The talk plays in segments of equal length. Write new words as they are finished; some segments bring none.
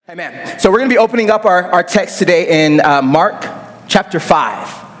Amen. So we're going to be opening up our text today in Mark chapter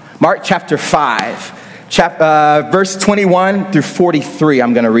 5. Mark chapter 5, verse 21 through 43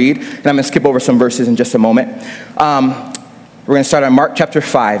 I'm going to read. And I'm going to skip over some verses in just a moment. We're going to start on Mark chapter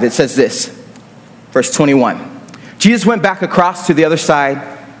 5. It says this, verse 21. Jesus went back across to the other side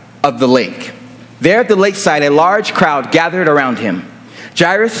of the lake. There at the lakeside, a large crowd gathered around him.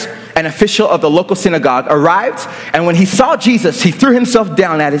 Jairus, an official of the local synagogue, arrived, and when he saw Jesus, he threw himself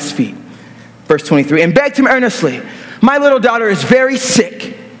down at his feet. Verse 23, and begged him earnestly, "My little daughter is very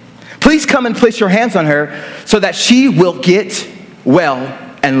sick. Please come and place your hands on her so that she will get well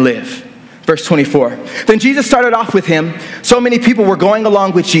and live." Verse 24, then Jesus started off with him. So many people were going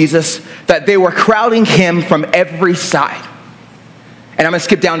along with Jesus that they were crowding him from every side. And I'm going to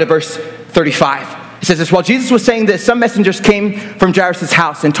skip down to verse 35. It says this, while Jesus was saying this, some messengers came from Jairus'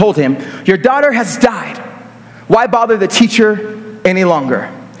 house and told him, "Your daughter has died. Why bother the teacher any longer?"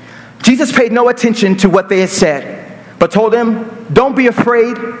 Jesus paid no attention to what they had said, but told him, "Don't be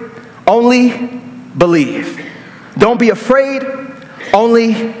afraid, only believe." Don't be afraid,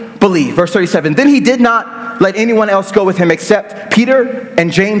 only believe. Verse 37, then he did not let anyone else go with him except Peter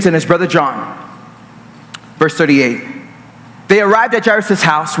and James and his brother John. Verse 38. They arrived at Jairus'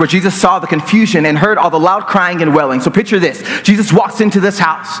 house where Jesus saw the confusion and heard all the loud crying and wailing. So picture this. Jesus walks into this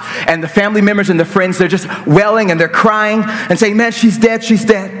house and the family members and the friends, they're just wailing and they're crying and saying, "Man, she's dead, she's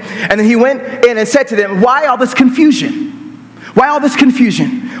dead." And then he went in and said to them, "Why all this confusion? Why all this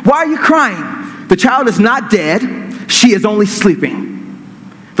confusion? Why are you crying? The child is not dead. She is only sleeping."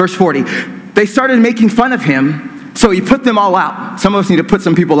 Verse 40. They started making fun of him, so he put them all out. Some of us need to put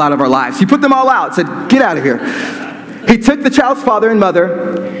some people out of our lives. He put them all out, said, "Get out of here." He took the child's father and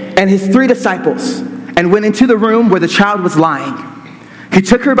mother and his 3 disciples and went into the room where the child was lying. He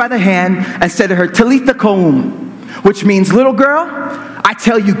took her by the hand and said to her, "Talitha koum," which means, "Little girl, I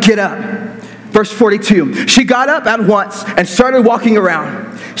tell you, get up." Verse 42, she got up at once and started walking around.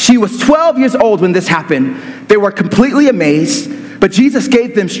 She was 12 years old when this happened. They were completely amazed, but Jesus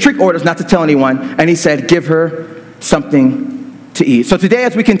gave them strict orders not to tell anyone, and he said, "Give her something to eat." So today,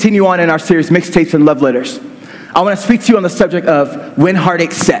 as we continue on in our series, Mixtapes and Love Letters, I want to speak to you on the subject of when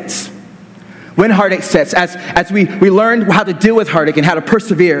heartache sets. When heartache sets. As we learn how to deal with heartache and how to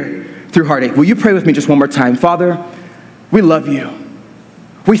persevere through heartache. Will you pray with me just one more time? Father, we love you.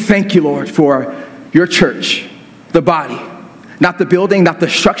 We thank you, Lord, for your church, the body. Not the building, not the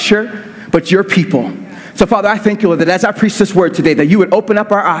structure, but your people. So, Father, I thank you, Lord, that as I preach this word today, that you would open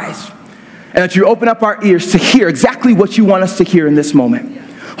up our eyes and that you open up our ears to hear exactly what you want us to hear in this moment.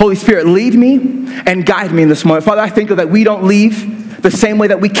 Holy Spirit, lead me and guide me in this moment. Father, I thank you that we don't leave the same way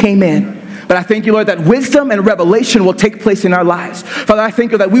that we came in. But I thank you, Lord, that wisdom and revelation will take place in our lives. Father, I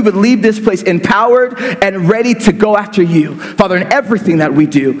thank you that we would leave this place empowered and ready to go after you. Father, in everything that we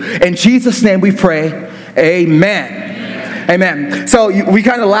do. In Jesus' name we pray, amen. Amen. So we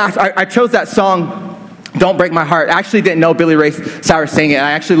kind of laughed. I chose that song, "Don't Break My Heart." I actually didn't know Billy Ray Cyrus sang it.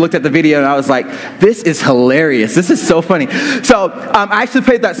 I actually looked at the video and I was like, this is hilarious. This is so funny. So I actually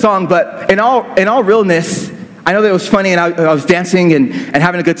played that song, but in all realness, I know that it was funny and I was dancing and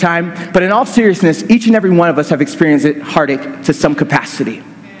having a good time. But in all seriousness, each and every one of us have experienced heartache to some capacity.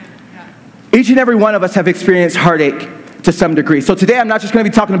 Each and every one of us have experienced heartache to some degree. So today I'm not just going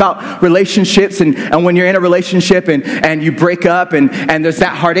to be talking about relationships and when you're in a relationship and you break up and there's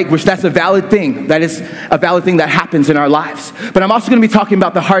that heartache, which that's a valid thing. That is a valid thing that happens in our lives. But I'm also going to be talking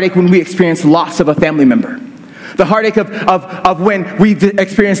about the heartache when we experience loss of a family member. The heartache of when we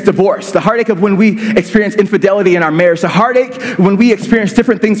experience divorce. The heartache of when we experience infidelity in our marriage. The heartache when we experience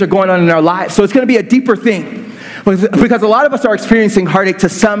different things that are going on in our lives. So it's going to be a deeper thing. Because a lot of us are experiencing heartache to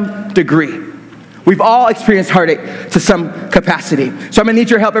some degree. We've all experienced heartache to some capacity. So I'm going to need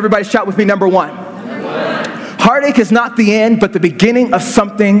your help. Everybody shout with me, number one. Heartache is not the end, but the beginning of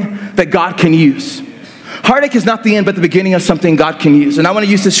something that God can use. Heartache is not the end, but the beginning of something God can use. And I want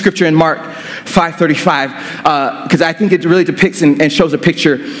to use this scripture in Mark 5:35 because I think it really depicts and shows a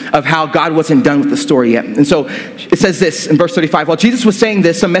picture of how God wasn't done with the story yet. And so it says this in verse 35. While Jesus was saying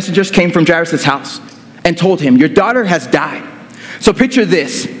this, some messengers came from Jairus' house and told him, "Your daughter has died." So picture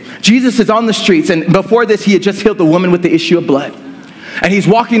this. Jesus is on the streets, and before this, he had just healed the woman with the issue of blood. And he's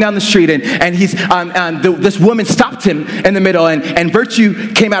walking down the street, and this woman stopped him in the middle, and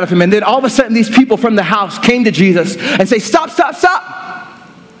virtue came out of him. And then all of a sudden, these people from the house came to Jesus and say, "Stop, stop, stop.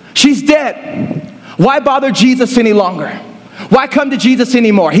 She's dead. Why bother Jesus any longer? Why come to Jesus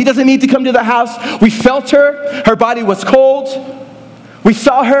anymore? He doesn't need to come to the house. We felt her. Her body was cold. We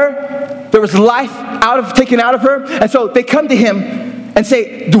saw her. There was life taken out of her." And so they come to him and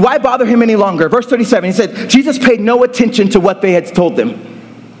say, "Do I bother him any longer?" Verse 37, he said, Jesus paid no attention to what they had told them.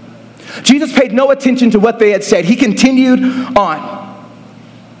 Jesus paid no attention to what they had said. He continued on.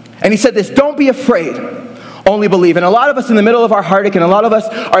 And he said this, don't be afraid, only believe. And a lot of us in the middle of our heartache, and a lot of us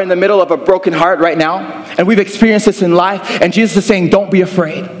are in the middle of a broken heart right now, and we've experienced this in life, and Jesus is saying, don't be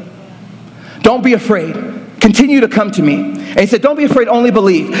afraid. Don't be afraid. Continue to come to me. And he said, don't be afraid, only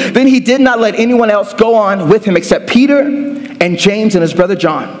believe. Then he did not let anyone else go on with him except Peter and James and his brother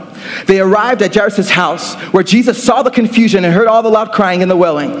John. They arrived at Jairus' house, where Jesus saw the confusion and heard all the loud crying and the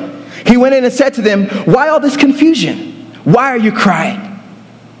wailing. He went in and said to them, why all this confusion? Why are you crying?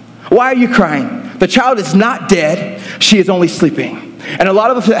 Why are you crying? The child is not dead. She is only sleeping. And a lot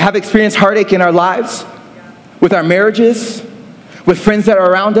of us have experienced heartache in our lives, with our marriages, with friends that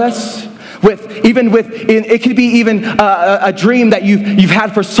are around us, it could be even a dream that you've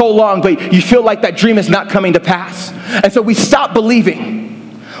had for so long, but you feel like that dream is not coming to pass. And so we stop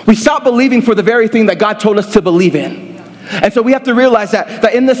believing. We stop believing for the very thing that God told us to believe in. And so we have to realize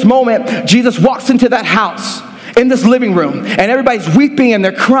that in this moment, Jesus walks into that house, in this living room, and everybody's weeping and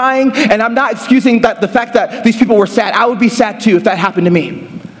they're crying. And I'm not excusing the fact that these people were sad. I would be sad too if that happened to me.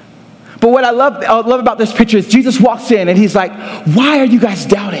 But what I love about this picture is Jesus walks in and he's like, why are you guys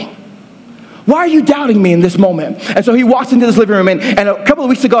doubting? Why are you doubting me in this moment? And so he walks into this living room, and a couple of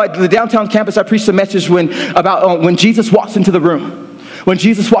weeks ago at the downtown campus, I preached a message about when Jesus walks into the room. When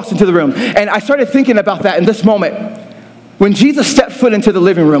Jesus walks into the room. And I started thinking about that in this moment. When Jesus stepped foot into the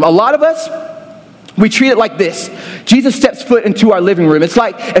living room, a lot of us, we treat it like this. Jesus steps foot into our living room. It's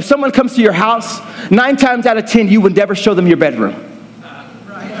like if someone comes to your house, 9 times out of 10, you would never show them your bedroom.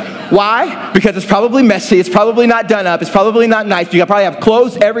 Why? Because it's probably messy. It's probably not done up. It's probably not nice. You probably have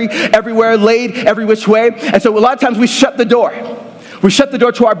clothes everywhere laid every which way. And so a lot of times we shut the door. We shut the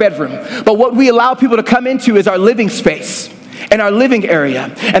door to our bedroom. But what we allow people to come into is our living space and our living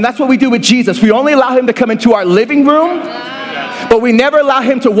area. And that's what we do with Jesus. We only allow him to come into our living room, but we never allow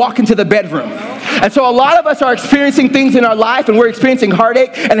him to walk into the bedroom. And so a lot of us are experiencing things in our life, and we're experiencing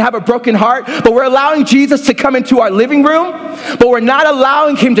heartache and have a broken heart, but we're allowing Jesus to come into our living room, but we're not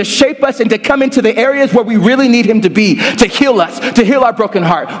allowing him to shape us and to come into the areas where we really need him to be, to heal us, to heal our broken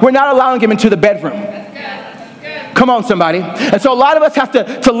heart. We're not allowing him into the bedroom. Come on, somebody. And so a lot of us have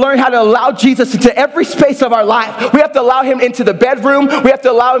to learn how to allow Jesus into every space of our life. We have to allow him into the bedroom. We have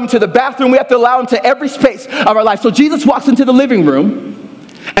to allow him to the bathroom. We have to allow him to every space of our life. So Jesus walks into the living room,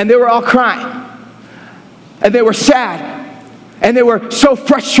 and they were all crying. And they were sad. And they were so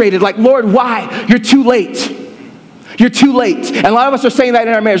frustrated, like, Lord, why? You're too late. You're too late. And a lot of us are saying that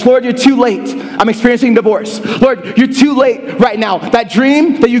in our marriage. Lord, you're too late. I'm experiencing divorce. Lord, you're too late right now. That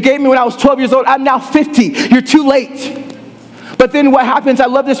dream that you gave me when I was 12 years old, I'm now 50. You're too late. But then what happens, I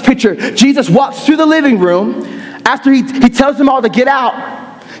love this picture. Jesus walks through the living room after he tells them all to get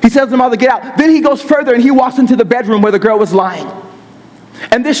out. He tells them all to get out. Then he goes further and he walks into the bedroom where the girl was lying.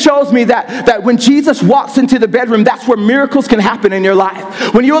 And this shows me that when Jesus walks into the bedroom, that's where miracles can happen in your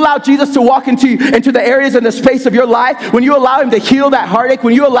life. When you allow Jesus to walk into the areas and the space of your life, when you allow him to heal that heartache,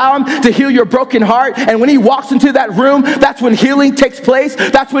 when you allow him to heal your broken heart, and when he walks into that room, that's when healing takes place.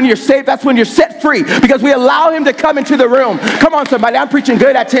 That's when you're saved. That's when you're set free, because we allow him to come into the room. Come on, somebody. I'm preaching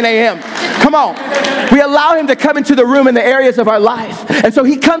good at 10 a.m. Come on. We allow him to come into the room in the areas of our life. And so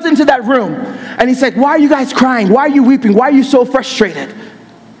he comes into that room, and he's like, why are you guys crying? Why are you weeping? Why are you so frustrated?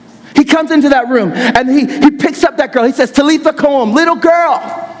 He comes into that room and he picks up that girl. He says, Talitha koum, little girl,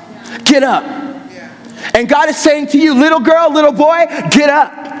 get up. And God is saying to you, little girl, little boy, get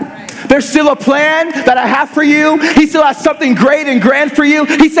up. There's still a plan that I have for you. He still has something great and grand for you.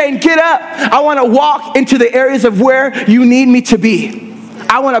 He's saying, get up. I want to walk into the areas of where you need me to be.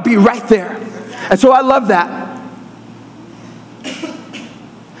 I want to be right there. And so I love that.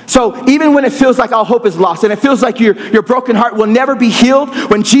 So even when it feels like all hope is lost and it feels like your broken heart will never be healed,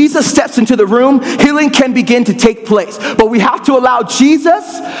 when Jesus steps into the room, healing can begin to take place. But we have to allow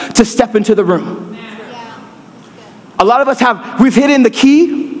Jesus to step into the room. A lot of us we've hidden the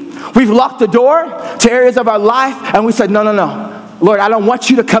key, we've locked the door to areas of our life, and we said, no. Lord, I don't want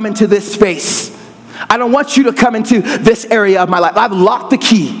you to come into this space. I don't want you to come into this area of my life. I've locked the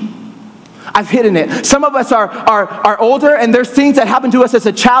key. I've hidden it. Some of us are older, and there's things that happened to us as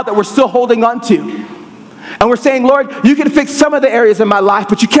a child that we're still holding on to. And we're saying, Lord, you can fix some of the areas in my life,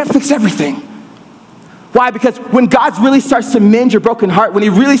 but you can't fix everything. Why? Because when God really starts to mend your broken heart, when he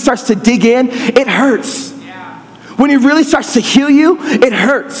really starts to dig in, it hurts. When he really starts to heal you, it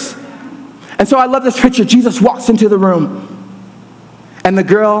hurts. And so I love this picture. Jesus walks into the room, and the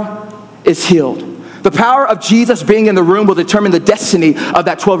girl is healed. The power of Jesus being in the room will determine the destiny of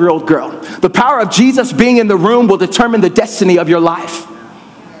that 12-year-old girl. The power of Jesus being in the room will determine the destiny of your life.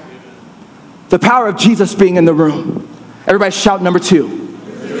 The power of Jesus being in the room. Everybody shout number 2.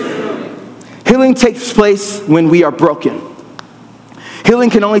 Healing takes place when we are broken.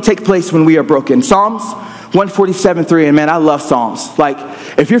 Healing can only take place when we are broken. Psalms 147:3, and man, I love Psalms. Like,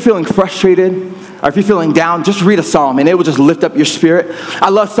 if you're feeling frustrated or if you're feeling down, just read a Psalm and it will just lift up your spirit.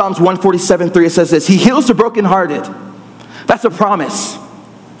 I love Psalms 147:3. It says this: He heals the brokenhearted. That's a promise.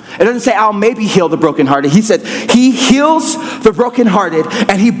 It doesn't say, I'll maybe heal the brokenhearted. He said, He heals the brokenhearted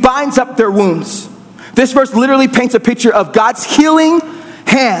and He binds up their wounds. This verse literally paints a picture of God's healing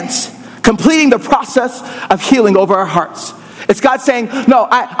hands, completing the process of healing over our hearts. It's God saying, no,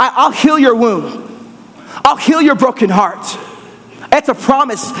 I'll heal your wound. I'll heal your broken heart. That's a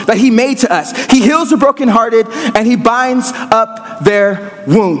promise that He made to us. He heals the brokenhearted and He binds up their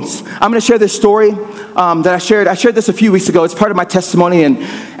wounds. I'm going to share this story that I shared. I shared this a few weeks ago. It's part of my testimony.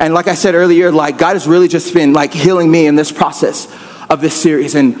 And like I said earlier, like God has really just been like healing me in this process of this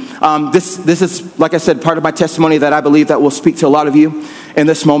series. And this is, like I said, part of my testimony that I believe that will speak to a lot of you in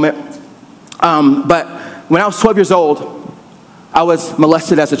this moment. But when I was 12 years old, I was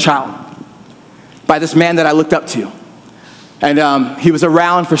molested as a child by this man that I looked up to. And he was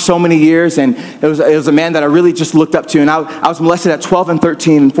around for so many years, and it was a man that I really just looked up to. And I was molested at 12 and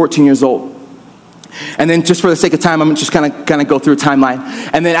 13 and 14 years old. And then just for the sake of time, I'm just kind of go through a timeline.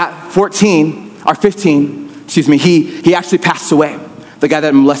 And then at 15, he actually passed away, the guy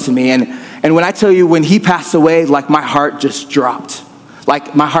that molested me. And when I tell you, when he passed away, like my heart just dropped.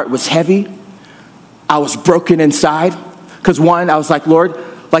 Like my heart was heavy. I was broken inside. Because one, I was like, Lord,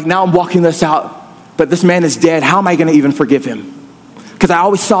 like now I'm walking this out. But this man is dead. How am I going to even forgive him? Because I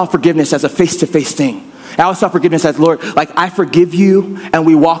always saw forgiveness as a face-to-face thing. I always saw forgiveness as, Lord, like I forgive you, and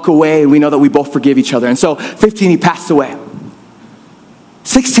we walk away, and we know that we both forgive each other. And so 15, he passed away.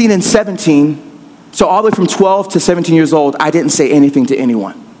 16 and 17, so all the way from 12 to 17 years old, I didn't say anything to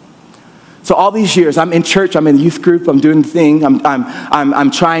anyone. So all these years, I'm in church, I'm in the youth group, I'm doing the thing,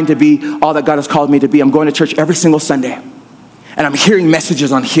 I'm trying to be all that God has called me to be. I'm going to church every single Sunday. And I'm hearing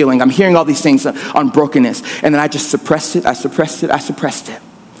messages on healing. I'm hearing all these things on brokenness. And then I just suppressed it. I suppressed it. I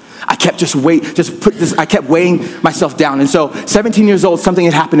kept I kept weighing myself down. And so 17 years old, something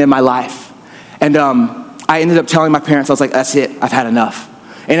had happened in my life. And I ended up telling my parents, I was like, that's it. I've had enough.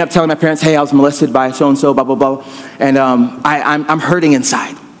 I ended up telling my parents, hey, I was molested by so-and-so, blah, blah, blah. And I'm hurting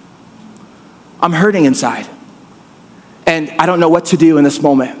inside. I'm hurting inside. And I don't know what to do in this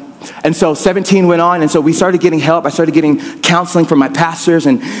moment. And so 17 went on, and so we started getting help. I started getting counseling from my pastors,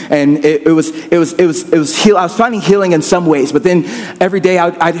 and it was I was finding healing in some ways, but then every day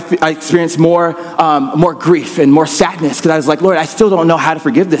I experienced more grief and more sadness, because I was like, Lord, I still don't know how to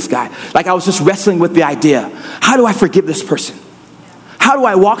forgive this guy. Like I was just wrestling with the idea, how do I forgive this person? How do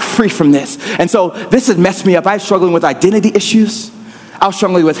I walk free from this? And so this has messed me up. I was struggling with identity issues. I was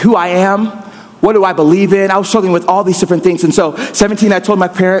struggling with who I am. What do I believe in? I was struggling with all these different things. And so 17, I told my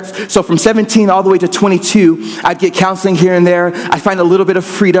parents. So from 17 all the way to 22, I'd get counseling here and there. I'd find a little bit of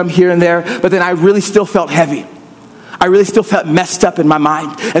freedom here and there. But then I really still felt heavy. I really still felt messed up in my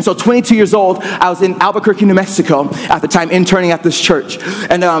mind. And so 22 years old, I was in Albuquerque, New Mexico at the time, interning at this church.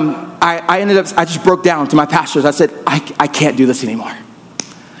 And I just broke down to my pastors. I said, I can't do this anymore.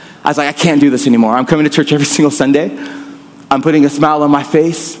 I was like, I can't do this anymore. I'm coming to church every single Sunday. I'm putting a smile on my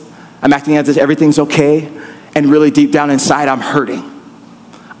face. I'm acting as if everything's okay, and really deep down inside, I'm hurting.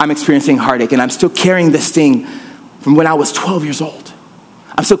 I'm experiencing heartache, and I'm still carrying this thing from when I was 12 years old.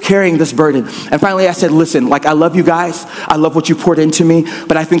 I'm still carrying this burden. And finally, I said, listen, like, I love you guys. I love what you poured into me,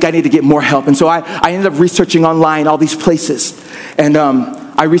 but I think I need to get more help. And so I ended up researching online all these places. And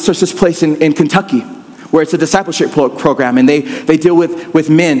I researched this place in Kentucky, where it's a discipleship program, and they deal with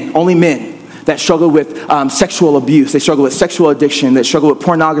men, only men, that struggle with sexual abuse. They struggle with sexual addiction. They struggle with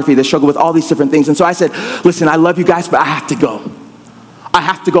pornography. They struggle with all these different things. And so I said, listen, I love you guys, but I have to go. I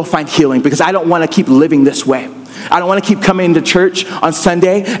have to go find healing, because I don't want to keep living this way. I don't want to keep coming to church on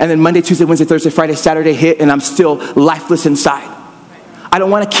Sunday, and then Monday, Tuesday, Wednesday, Thursday, Friday, Saturday hit, and I'm still lifeless inside. I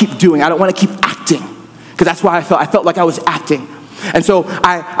don't want to keep doing. I don't want to keep acting, because that's why I felt like I was acting. And so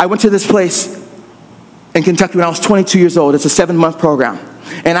I went to this place in Kentucky when I was 22 years old. It's a 7-month program.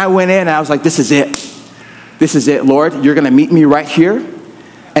 And I went in and I was like, this is it. This is it, Lord. You're going to meet me right here.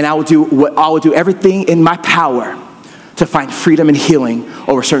 And I will do everything in my power to find freedom and healing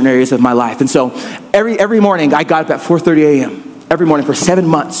over certain areas of my life. And so every morning I got up at 4:30 a.m. Every morning for 7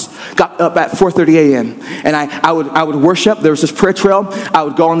 months, got up at 4:30 a.m. And I would worship. There was this prayer trail. I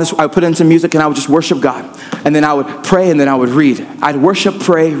would go on this, I would put in some music, and I would just worship God. And then I would pray, and then I would read. I'd worship,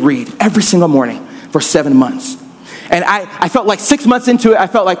 pray, read every single morning for 7 months. And I felt like 6 months into it, I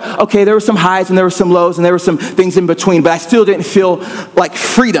felt like, okay, there were some highs and there were some lows and there were some things in between, but I still didn't feel like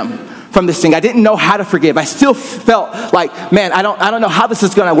freedom from this thing. I didn't know how to forgive. I still felt like, man, I don't know how this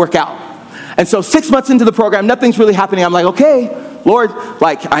is going to work out. And so 6 months into the program, nothing's really happening. I'm like, okay, Lord,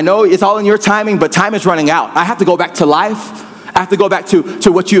 like, I know it's all in your timing, but time is running out. I have to go back to life. I have to go back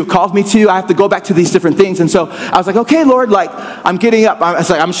to what you have called me to. I have to go back to these different things. And so I was like, okay, Lord, like, I'm getting up. I was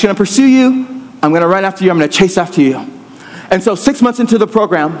like, I'm just going to pursue you. I'm going to run after you. I'm going to chase after you. And so 6 months into the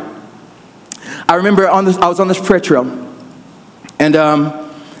program, I remember I was on this prayer trail. And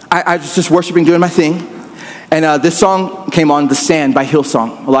I was just worshiping, doing my thing. And this song came on, The Stand by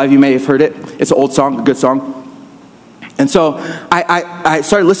Hillsong. A lot of you may have heard it. It's an old song, a good song. And so I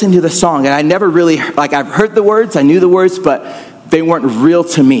started listening to this song, and I never really, like, I've heard the words, I knew the words, but they weren't real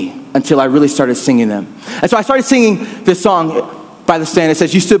to me until I really started singing them. And so I started singing this song by The Stand. It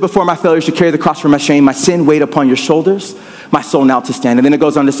says, you stood before my failures to carry the cross for my shame. My sin weighed upon your shoulders, my soul now to stand. And then it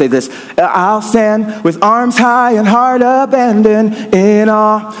goes on to say this, I'll stand with arms high and heart abandoned in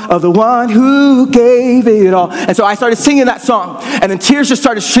awe of the one who gave it all. And so I started singing that song, and then tears just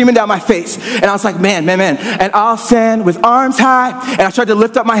started streaming down my face. And I was like, man. And I'll stand with arms high. And I started to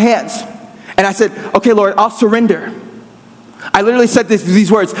lift up my hands. And I said, okay, Lord, I'll surrender. I literally said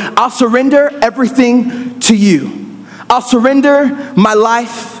these words, I'll surrender everything to you. I'll surrender my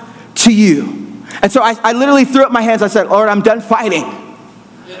life to you. And so I literally threw up my hands. I said, Lord, I'm done fighting.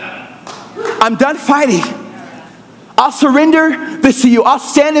 I'm done fighting. I'll surrender this to you. I'll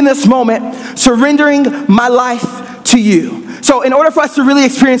stand in this moment, surrendering my life to you. So in order for us to really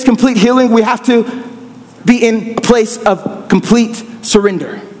experience complete healing, we have to be in a place of complete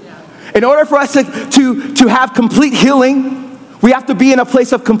surrender. In order for us to have complete healing, we have to be in a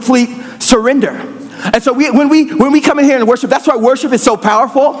place of complete surrender. And so when we come in here and worship, that's why worship is so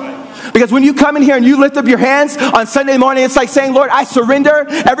powerful. Because when you come in here and you lift up your hands on Sunday morning, it's like saying, Lord, I surrender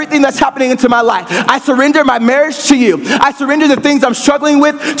everything that's happening into my life. I surrender my marriage to you. I surrender the things I'm struggling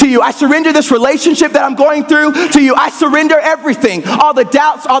with to you. I surrender this relationship that I'm going through to you. I surrender everything. All the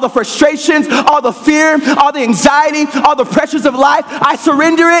doubts, all the frustrations, all the fear, all the anxiety, all the pressures of life. I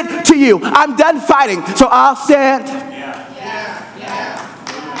surrender it to you. I'm done fighting. So I'll stand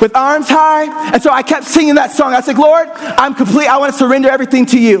with arms high. And so I kept singing that song. I said, Lord, I'm complete. I want to surrender everything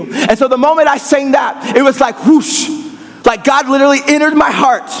to you. And so the moment I sang that, it was like whoosh, like God literally entered my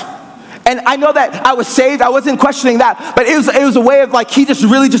heart. And I know that I was saved. I wasn't questioning that, but it was a way of like, he just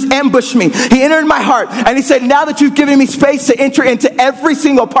really just ambushed me. He entered my heart and he said, now that you've given me space to enter into every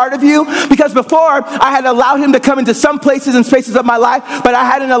single part of you, because before I had allowed him to come into some places and spaces of my life, but I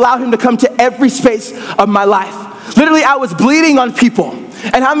hadn't allowed him to come to every space of my life. Literally, I was bleeding on people.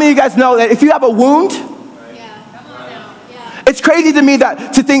 And how many of you guys know that if you have a wound, it's crazy to me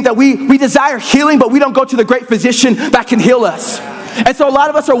to think that we desire healing, but we don't go to the great physician that can heal us. And so a lot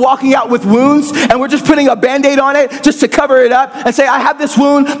of us are walking out with wounds, and we're just putting a Band-Aid on it just to cover it up and say, I have this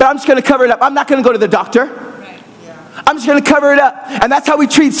wound, but I'm just going to cover it up. I'm not going to go to the doctor. I'm just going to cover it up. And that's how we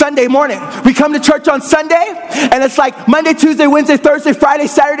treat Sunday morning. We come to church on Sunday, and it's like Monday, Tuesday, Wednesday, Thursday, Friday,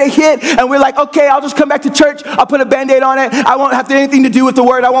 Saturday hit, and we're like, okay, I'll just come back to church. I'll put a Band-Aid on it. I won't have anything to do with the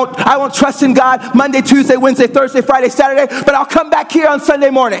word. I won't trust in God Monday, Tuesday, Wednesday, Thursday, Friday, Saturday, but I'll come back here on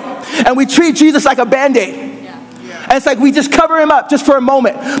Sunday morning. And we treat Jesus like a Band-Aid. And it's like we just cover him up just for a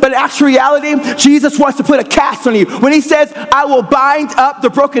moment. But in actual reality, Jesus wants to put a cast on you. When he says, I will bind up the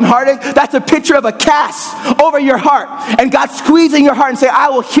brokenhearted, that's a picture of a cast over your heart. And God's squeezing your heart and saying, I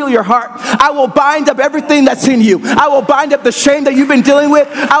will heal your heart. I will bind up everything that's in you. I will bind up the shame that you've been dealing with.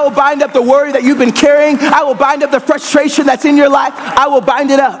 I will bind up the worry that you've been carrying. I will bind up the frustration that's in your life. I will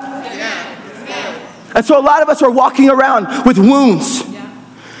bind it up. And so a lot of us are walking around with wounds.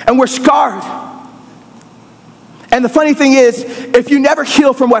 And we're scarred. And the funny thing is, if you never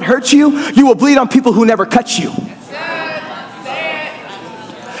heal from what hurts you, you will bleed on people who never cut you.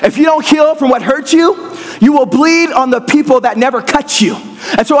 If you don't heal from what hurts you, you will bleed on the people that never cut you.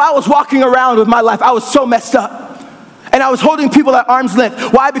 And so I was walking around with my life. I was so messed up. And I was holding people at arm's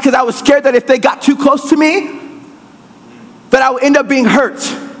length. Why? Because I was scared that if they got too close to me, that I would end up being hurt.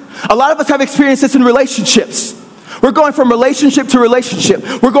 A lot of us have experienced this in relationships. We're going from relationship to relationship.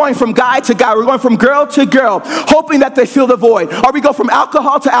 We're going from guy to guy. We're going from girl to girl, hoping that they fill the void. Or we go from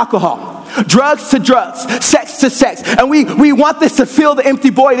alcohol to alcohol, drugs to drugs, sex to sex. And we want this to fill the empty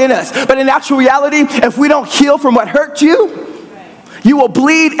void in us. But in actual reality, if we don't heal from what hurt you, you will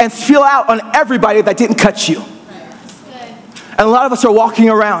bleed and spill out on everybody that didn't cut you. And a lot of us are walking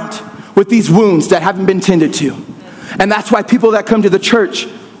around with these wounds that haven't been tended to. And that's why people that come to the church,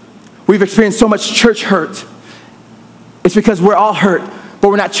 we've experienced so much church hurt. It's because we're all hurt, but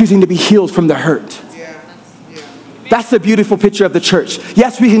we're not choosing to be healed from the hurt. That's the beautiful picture of the church.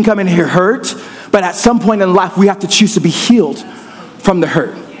 Yes, we can come in here hurt, but at some point in life, we have to choose to be healed from the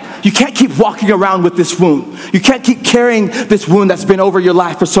hurt. you can't keep walking around with this wound. You can't keep carrying this wound that's been over your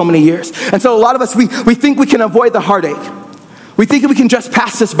life for so many years. And so a lot of us, we think we can avoid the heartache. We think that we can just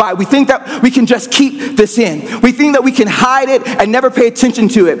pass this by. We think that we can just keep this in. We think that we can hide it and never pay attention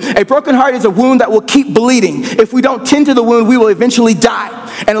to it. A broken heart is a wound that will keep bleeding. If we don't tend to the wound, we will eventually die.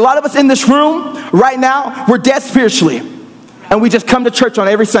 And a lot of us in this room right now, we're dead spiritually. And we just come to church on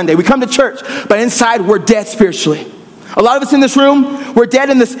every Sunday. We come to church, but inside we're dead spiritually. A lot of us in this room, we're dead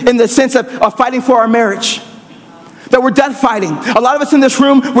in the sense of fighting for our marriage. That we're done fighting. A lot of us in this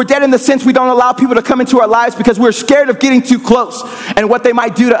room, we're dead in the sense we don't allow people to come into our lives because we're scared of getting too close and what they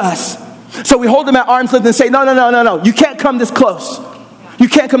might do to us. So we hold them at arm's length and say, no, you can't come this close. You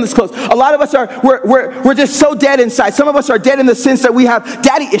can't come this close. A lot of us we're just so dead inside. Some of us are dead in the sense that we have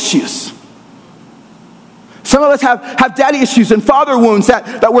daddy issues. Some of us have daddy issues and father wounds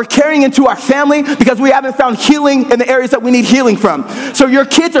that we're carrying into our family because we haven't found healing in the areas that we need healing from. So your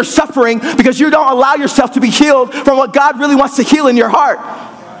kids are suffering because you don't allow yourself to be healed from what God really wants to heal in your heart.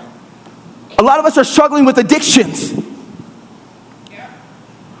 A lot of us are struggling with addictions.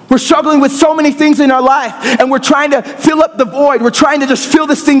 We're struggling with so many things in our life, and we're trying to fill up the void. We're trying to just fill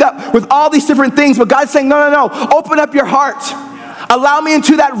this thing up with all these different things, but God's saying, no, open up your heart. Allow me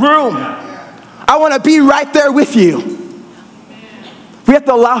into that room. I want to be right there with you. We have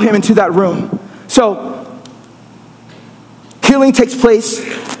to allow him into that room. So, healing takes place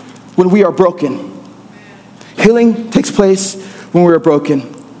when we are broken. Healing takes place when we are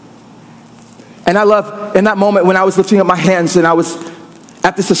broken. And I love, in that moment when I was lifting up my hands and I was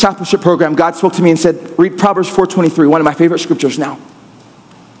at this discipleship program, God spoke to me and said, read Proverbs 4:23, one of my favorite scriptures now.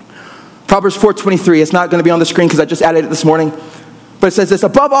 Proverbs 4:23, it's not going to be on the screen because I just added it this morning. But it says this,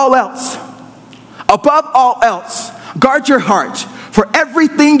 above all else, guard your heart, for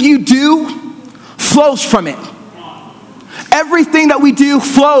everything you do flows from it. Everything that we do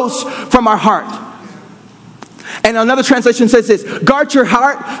flows from our heart. And another translation says this, guard your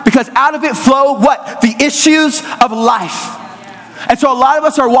heart because out of it flow what? The issues of life. And so a lot of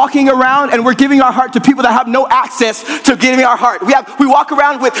us are walking around and we're giving our heart to people that have no access to giving our heart. We walk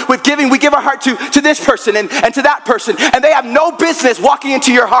around with giving, we give our heart to this person and to that person, and they have no business walking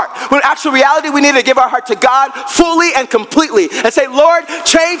into your heart. When in actual reality, we need to give our heart to God fully and completely and say, Lord,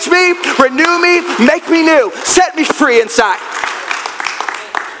 change me, renew me, make me new, set me free inside.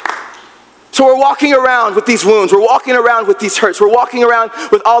 So we're walking around with these wounds. We're walking around with these hurts. We're walking around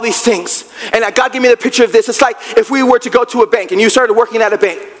with all these things. And God gave me the picture of this. It's like if we were to go to a bank and you started working at a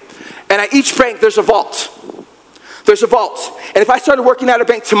bank. And at each bank, there's a vault. There's a vault. And if I started working at a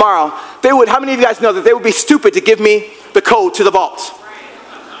bank tomorrow, how many of you guys know that they would be stupid to give me the code to the vault?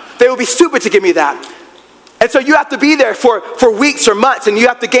 They would be stupid to give me that. And so you have to be there for weeks or months, and you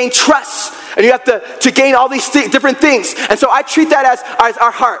have to gain trust, and you have to gain all these different things. And so I treat that as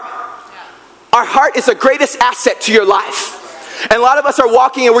our heart. Our heart is the greatest asset to your life. And a lot of us are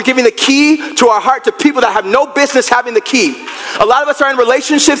walking and we're giving the key to our heart to people that have no business having the key. A lot of us are in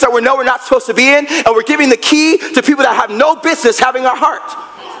relationships that we know we're not supposed to be in, and we're giving the key to people that have no business having our heart.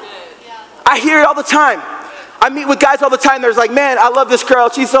 I hear it all the time. I meet with guys all the time. They're like, man, I love this girl.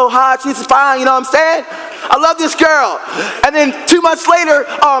 She's so hot. She's fine. You know what I'm saying? I love this girl. And then 2 months later,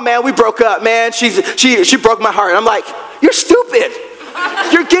 oh man, we broke up, man. She broke my heart. I'm like, you're stupid.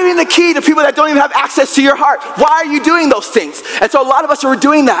 You're giving the key to people that don't even have access to your heart. Why are you doing those things? And so a lot of us are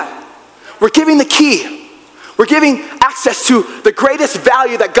doing that. We're giving the key. We're giving access to the greatest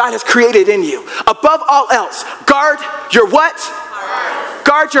value that God has created in you. Above all else, guard your what? Heart.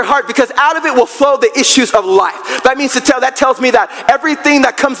 Guard your heart, because out of it will flow the issues of life. That tells me that everything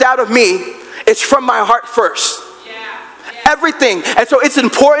that comes out of me is from my heart first. Everything. And so it's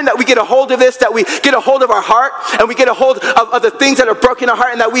important that we get a hold of this, that we get a hold of our heart, and we get a hold of the things that are broken in our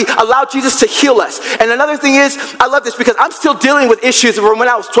heart, and that we allow Jesus to heal us. And another thing is, I love this because I'm still dealing with issues from when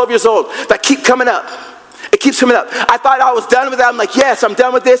I was 12 years old that keep coming up. It keeps coming up. I thought I was done with that. I'm like, yes, I'm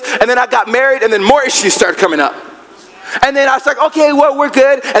done with this. And then I got married, and then more issues started coming up. And then I was like, okay, well, we're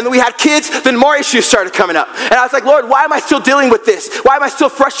good. And then we had kids, then more issues started coming up. And I was like, Lord, why am I still dealing with this? Why am I still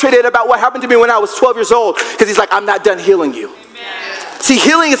frustrated about what happened to me when I was 12 years old? Because he's like, I'm not done healing you. Amen. See,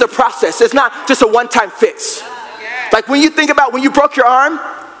 healing is a process. It's not just a one-time fix. Like when you think about when you broke your arm,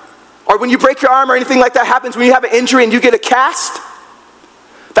 or when you break your arm or anything like that happens, when you have an injury and you get a cast,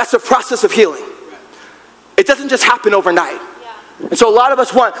 that's a process of healing. It doesn't just happen overnight. And so a lot of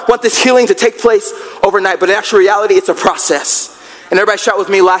us want this healing to take place overnight, but in actual reality, it's a process. And everybody shout with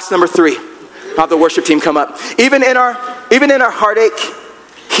me, last number 3. I'll have the worship team come up. Even in our heartache,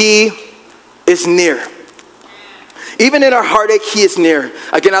 he is near. Even in our heartache, he is near.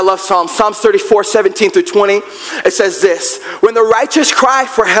 Again, I love Psalms 34, 17 through 20. It says this: when the righteous cry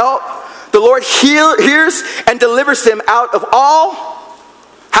for help, the Lord hears and delivers them out of all.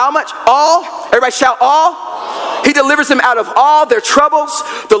 How much? All? Everybody shout all. He delivers them out of all their troubles.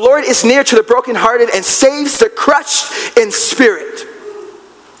 The Lord is near to the brokenhearted and saves the crushed in spirit.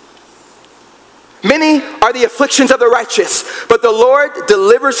 Many are the afflictions of the righteous, but the Lord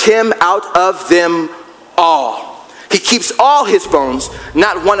delivers him out of them all. He keeps all his bones,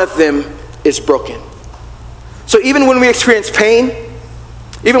 not one of them is broken. So even when we experience pain,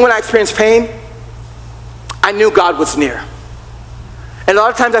 even when I experienced pain, I knew God was near. And a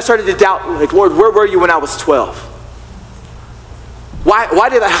lot of times I started to doubt, like, Lord, where were you when I was 12? Why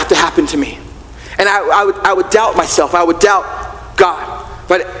did that have to happen to me? And I would doubt myself. I would doubt God.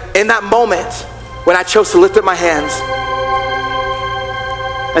 But in that moment, when I chose to lift up my hands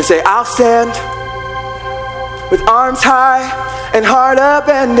and say, I'll stand with arms high and heart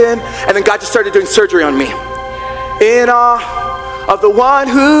abandoned. And then God just started doing surgery on me. In awe of the one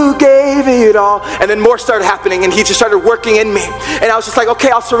who gave it all. And then more started happening, and he just started working in me. And I was just like, okay,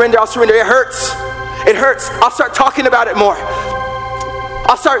 I'll surrender. It hurts. I'll start talking about it more.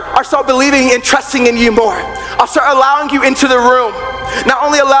 I'll start believing and trusting in you more. I'll start allowing you into the room. Not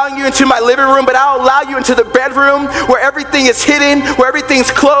only allowing you into my living room, but I'll allow you into the bedroom where everything is hidden, where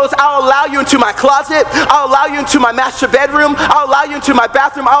everything's closed. I'll allow you into my closet. I'll allow you into my master bedroom. I'll allow you into my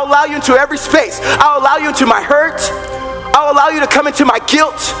bathroom. I'll allow you into every space. I'll allow you into my hurt. I'll allow you to come into my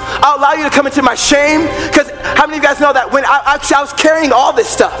guilt. I'll allow you to come into my shame. Because how many of you guys know that when I was carrying all this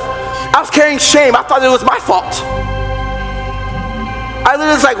stuff, I was carrying shame. I thought it was my fault. I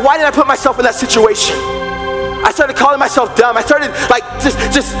literally was like, why did I put myself in that situation? I started calling myself dumb. I started like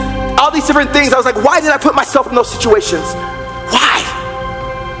just all these different things. I was like, why did I put myself in those situations? Why?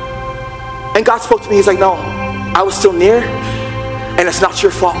 And God spoke to me. He's like, no, I was still near, and it's not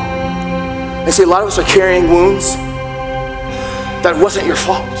your fault. And see, a lot of us are carrying wounds that wasn't your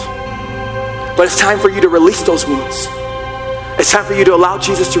fault. But it's time for you to release those wounds. It's time for you to allow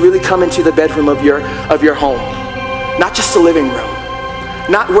Jesus to really come into the bedroom of your home. Not just the living room.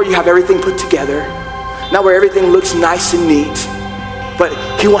 Not where you have everything put together. Not where everything looks nice and neat. But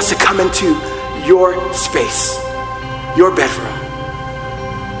he wants to come into your space. Your bedroom.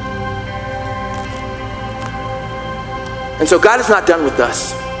 And so God is not done with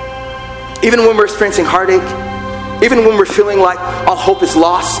us. Even when we're experiencing heartache, even when we're feeling like all hope is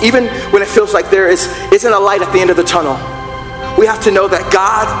lost, even when it feels like there isn't a light at the end of the tunnel, we have to know that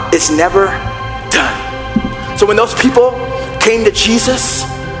God is never done. So when those people came to Jesus,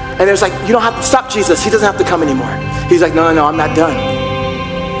 and it was like, you don't have to stop Jesus. He doesn't have to come anymore. He's like, no, I'm not done.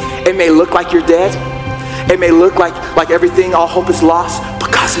 It may look like you're dead. It may look like everything, all hope is lost,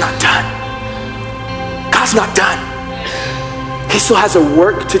 but God's not done. God's not done. He still has a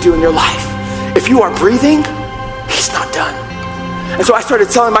work to do in your life. If you are breathing, he's not done. And so I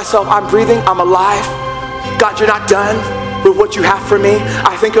started telling myself, I'm breathing, I'm alive. God, you're not done with what you have for me.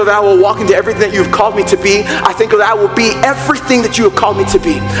 I think that I will walk into everything that you've called me to be. I think that I will be everything that you have called me to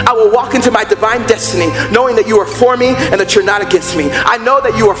be. I will walk into my divine destiny knowing that you are for me and that you're not against me. I know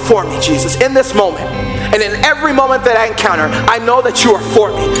that you are for me, Jesus, in this moment. And in every moment that I encounter, I know that you are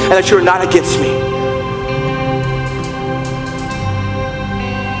for me and that you are not against me.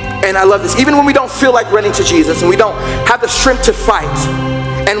 And I love this. Even when we don't feel like running to Jesus and we don't have the strength to fight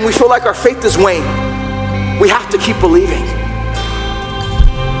and we feel like our faith is waning, we have to keep believing.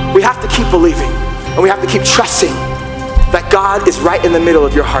 We have to keep believing. And we have to keep trusting that God is right in the middle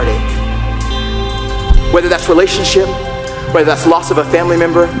of your heartache. Whether that's relationship, whether that's loss of a family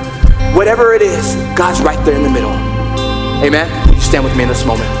member, whatever it is, God's right there in the middle. Amen? Will you stand with me in this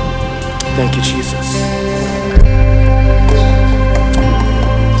moment? Thank you, Jesus.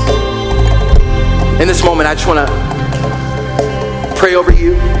 In this moment, I just want to pray over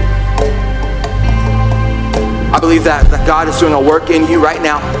you. I believe that God is doing a work in you right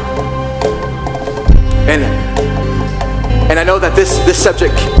now. And I know that this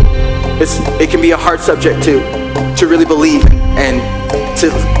subject, it can be a hard subject to really believe and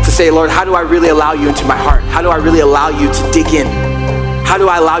to say, Lord, how do I really allow you into my heart? How do I really allow you to dig in? How do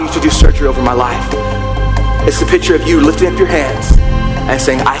I allow you to do surgery over my life? It's the picture of you lifting up your hands and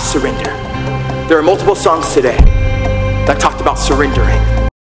saying, I surrender. There are multiple songs today that talked about surrendering.